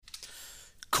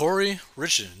Corey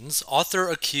Richens, author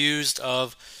accused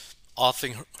of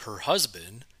offing her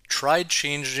husband, tried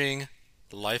changing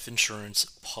the life insurance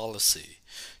policy.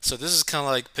 So this is kind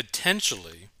of like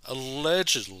potentially,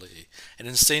 allegedly, an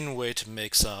insane way to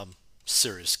make some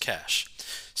serious cash.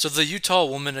 So the Utah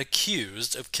woman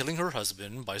accused of killing her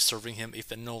husband by serving him a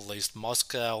fentanyl-laced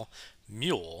Moscow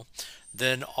mule,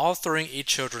 then authoring a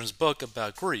children's book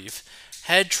about grief,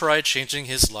 had tried changing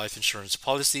his life insurance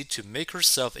policy to make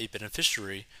herself a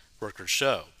beneficiary, records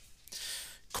show.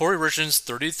 Corey Richens,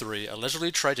 33,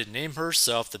 allegedly tried to name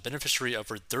herself the beneficiary of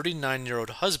her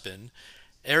 39-year-old husband,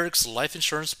 Eric's life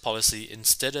insurance policy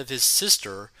instead of his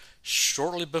sister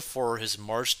shortly before his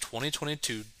March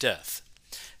 2022 death.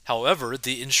 However,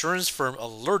 the insurance firm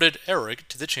alerted Eric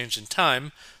to the change in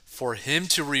time for him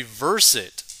to reverse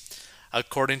it,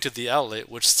 according to the outlet,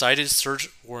 which cited search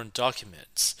warrant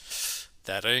documents.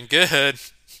 That ain't good.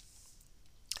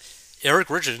 Eric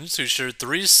Richens, who shared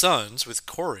three sons with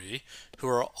Corey, who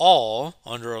are all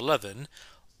under 11,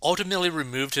 ultimately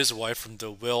removed his wife from the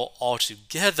will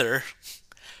altogether,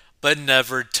 but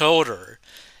never told her.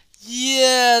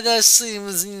 Yeah, that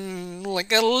seems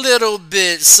like a little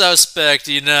bit suspect,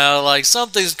 like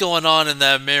something's going on in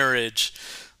that marriage,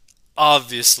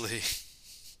 obviously.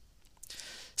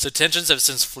 So tensions have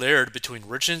since flared between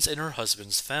Richens and her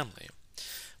husband's family.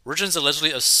 Richens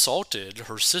allegedly assaulted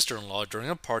her sister-in-law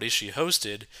during a party she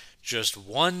hosted just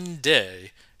one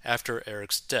day after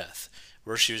Eric's death,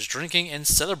 where she was drinking and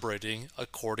celebrating,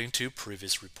 according to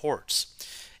previous reports.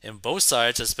 And both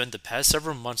sides have spent the past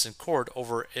several months in court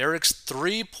over Eric's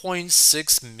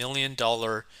 $3.6 million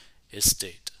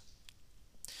estate.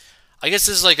 I guess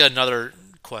this is like another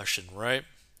question, right?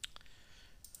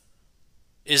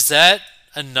 Is that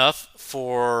enough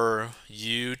for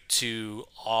you to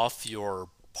off your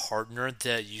partner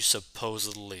that you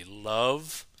supposedly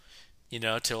love?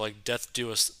 To like death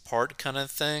do us part kind of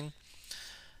thing?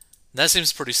 That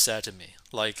seems pretty sad to me.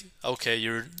 Like, okay,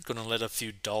 you're gonna let a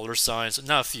few dollar signs,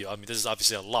 not a few, I mean, this is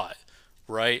obviously a lot,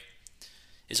 right?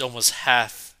 It's almost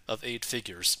half of eight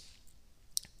figures.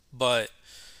 But,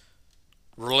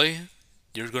 really?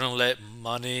 You're gonna let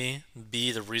money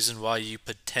be the reason why you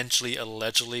potentially,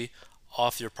 allegedly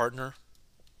off your partner?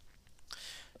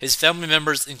 His family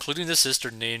members, including the sister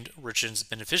named Richens'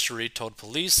 beneficiary, told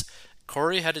police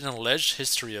Corey had an alleged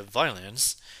history of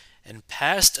violence and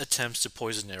past attempts to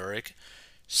poison Eric,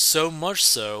 so much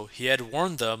so he had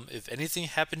warned them if anything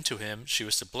happened to him, she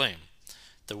was to blame,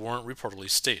 the warrant reportedly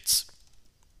states.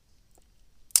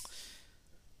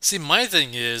 See, my thing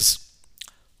is,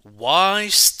 why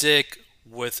stick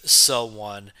with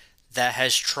someone that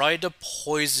has tried to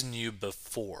poison you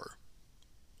before?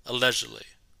 Allegedly,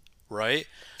 right?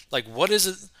 Like, what is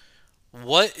it?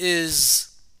 What is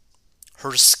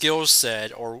her skill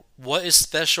set, or what is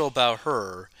special about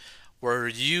her where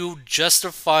you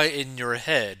justify in your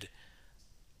head,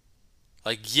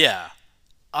 like, yeah,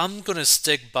 I'm gonna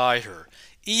stick by her.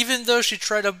 Even though she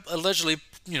tried to allegedly,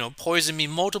 poison me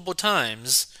multiple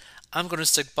times, I'm gonna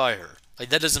stick by her. Like,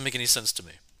 that doesn't make any sense to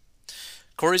me.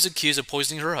 Corey's accused of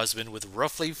poisoning her husband with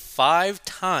roughly 5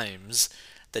 times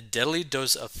the deadly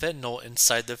dose of fentanyl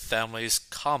inside the family's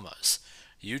Kamas,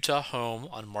 Utah home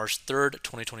on March 3rd,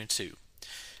 2022.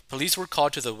 Police were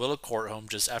called to the Willow Court home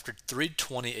just after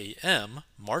 3:20 a.m.,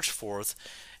 March 4th,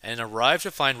 and arrived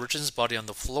to find Richens' body on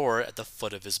the floor at the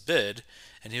foot of his bed,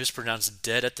 and he was pronounced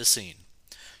dead at the scene.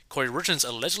 Corey Richens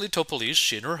allegedly told police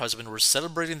she and her husband were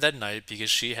celebrating that night because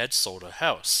she had sold a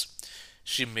house.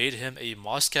 She made him a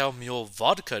Moscow Mule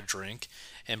vodka drink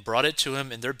and brought it to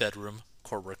him in their bedroom,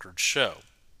 court records show.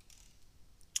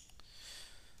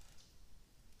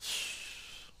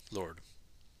 Lord.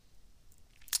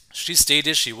 She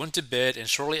stated she went to bed and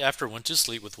shortly after went to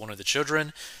sleep with one of the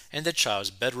children in the child's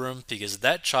bedroom because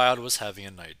that child was having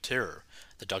a night terror,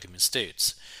 the document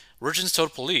states. Richens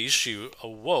told police she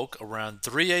awoke around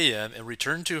 3 a.m. and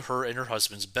returned to her and her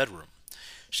husband's bedroom.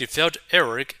 She felt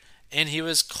Eric and he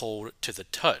was cold to the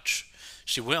touch.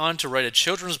 She went on to write a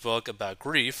children's book about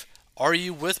grief, Are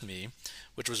You With Me?,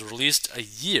 which was released a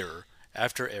year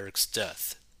after Eric's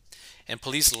death. And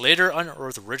police later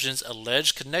unearthed Richens'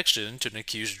 alleged connection to an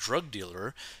accused drug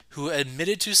dealer who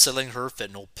admitted to selling her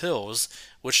fentanyl pills,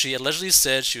 which she allegedly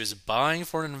said she was buying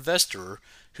for an investor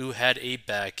who had a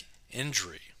back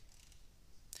injury.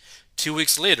 2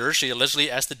 weeks later, she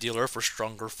allegedly asked the dealer for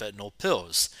stronger fentanyl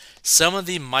pills, some of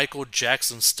the Michael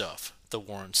Jackson stuff, the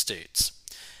warrant states.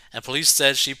 And police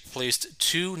said she placed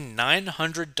two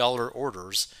 $900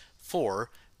 orders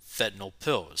for fentanyl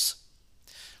pills.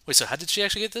 Wait, so how did she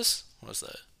actually get this? What was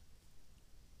that?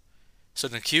 So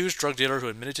an accused drug dealer who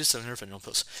admitted to selling her fentanyl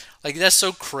pills. Like that's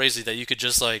so crazy that you could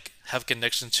just like have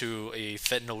connection to a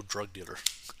fentanyl drug dealer.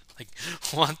 Like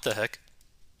what the heck?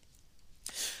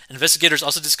 Investigators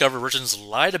also discovered Richards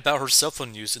lied about her cell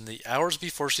phone use in the hours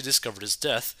before she discovered his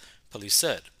death, police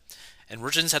said. And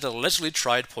Richards had allegedly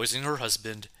tried poisoning her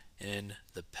husband in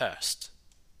the past.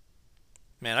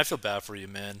 Man, I feel bad for you,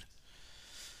 man.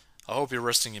 I hope you're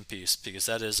resting in peace because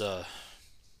that's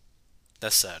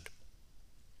sad.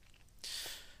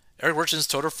 Eric Richards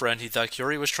told a friend he thought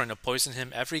Curie was trying to poison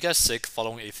him after he got sick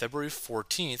following a February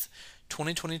 14th,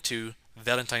 2022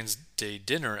 Valentine's Day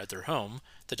dinner at their home,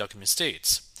 the document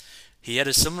states. He had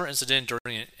a similar incident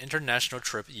during an international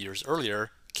trip years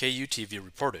earlier, KUTV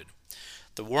reported.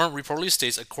 The warrant reportedly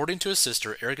states, according to his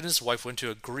sister, Eric and his wife went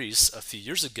to Greece a few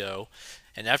years ago,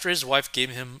 and after his wife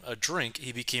gave him a drink,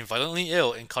 he became violently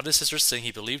ill and called his sister saying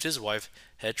he believed his wife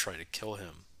had tried to kill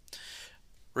him.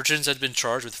 Richards had been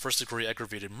charged with first-degree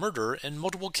aggravated murder and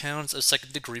multiple counts of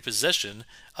second-degree possession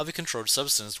of a controlled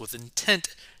substance with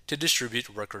intent to distribute,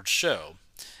 records show,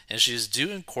 and she is due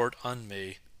in court on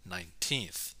May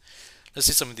 19th. Let's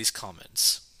see some of these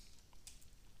comments.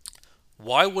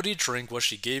 Why would he drink what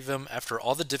she gave him after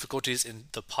all the difficulties and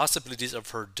the possibilities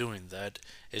of her doing that?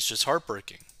 It's just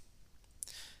heartbreaking.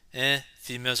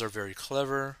 Females are very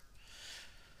clever.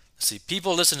 Let's see,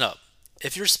 people listen up.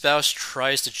 If your spouse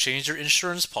tries to change your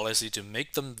insurance policy to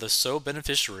make them the sole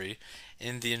beneficiary,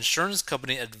 and the insurance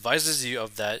company advises you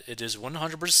of that, it is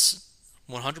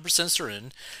 100%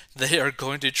 certain they are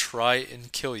going to try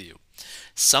and kill you.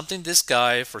 Something this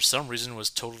guy, for some reason,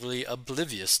 was totally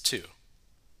oblivious to.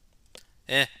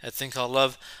 A thing called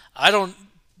love. I don't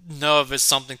know if it's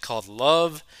something called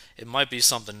love. It might be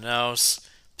something else.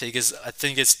 Because I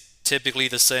think it's typically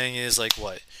the saying is like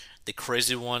what? The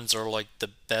crazy ones are like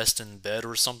the best in bed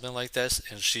or something like that.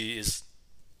 And she is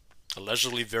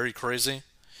allegedly very crazy.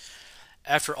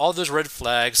 After all those red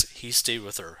flags, he stayed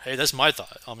with her. Hey, that's my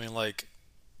thought. I mean, like,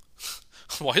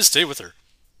 why stay with her?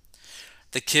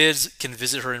 The kids can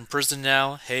visit her in prison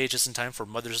now. Hey, just in time for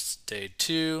Mother's Day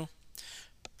 2.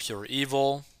 Pure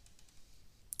evil.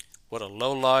 What a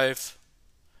lowlife.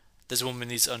 This woman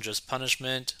needs unjust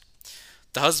punishment.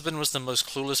 The husband was the most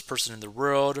clueless person in the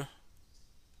world.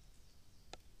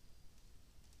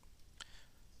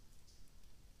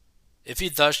 If he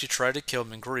thought she tried to kill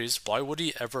him in Greece, why would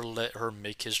he ever let her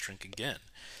make his drink again?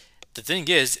 The thing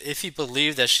is, if he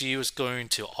believed that she was going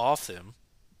to off him,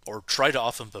 or try to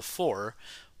off him before,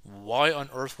 why on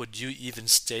earth would you even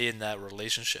stay in that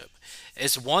relationship?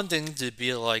 It's one thing to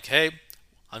be like, hey,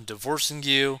 I'm divorcing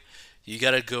you. You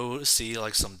gotta go see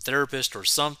like some therapist or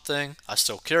something. I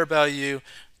still care about you,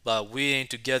 but we ain't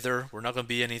together. We're not gonna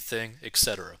be anything,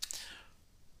 etc.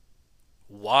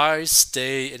 Why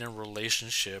stay in a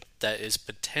relationship that is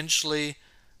potentially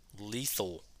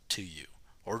lethal to you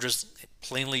or just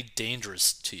plainly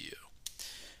dangerous to you?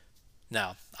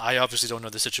 Now, I obviously don't know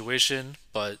the situation,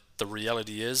 but the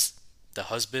reality is the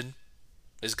husband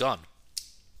is gone.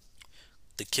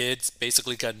 The kids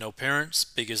basically got no parents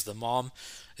because the mom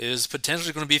is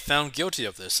potentially going to be found guilty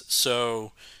of this.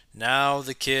 So now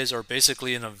the kids are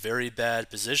basically in a very bad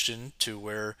position to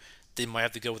where they might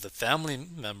have to go with a family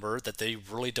member that they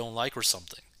really don't like or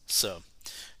something. So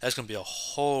that's going to be a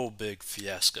whole big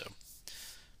fiasco.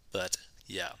 But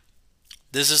yeah,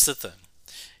 this is the thing.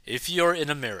 If you're in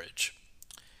a marriage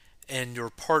and your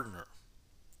partner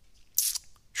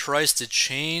tries to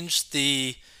change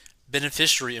the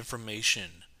beneficiary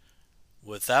information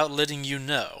without letting you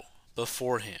know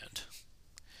beforehand,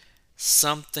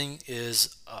 something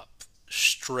is up.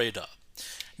 Straight up.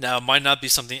 Now, it might not be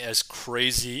something as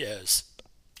crazy as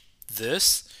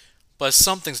this, but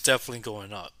something's definitely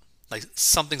going up. Like,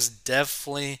 something's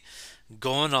definitely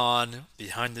going on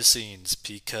behind the scenes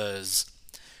because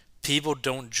people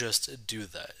don't just do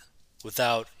that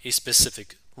without a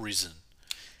specific reason,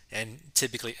 and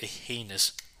typically a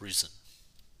heinous reason.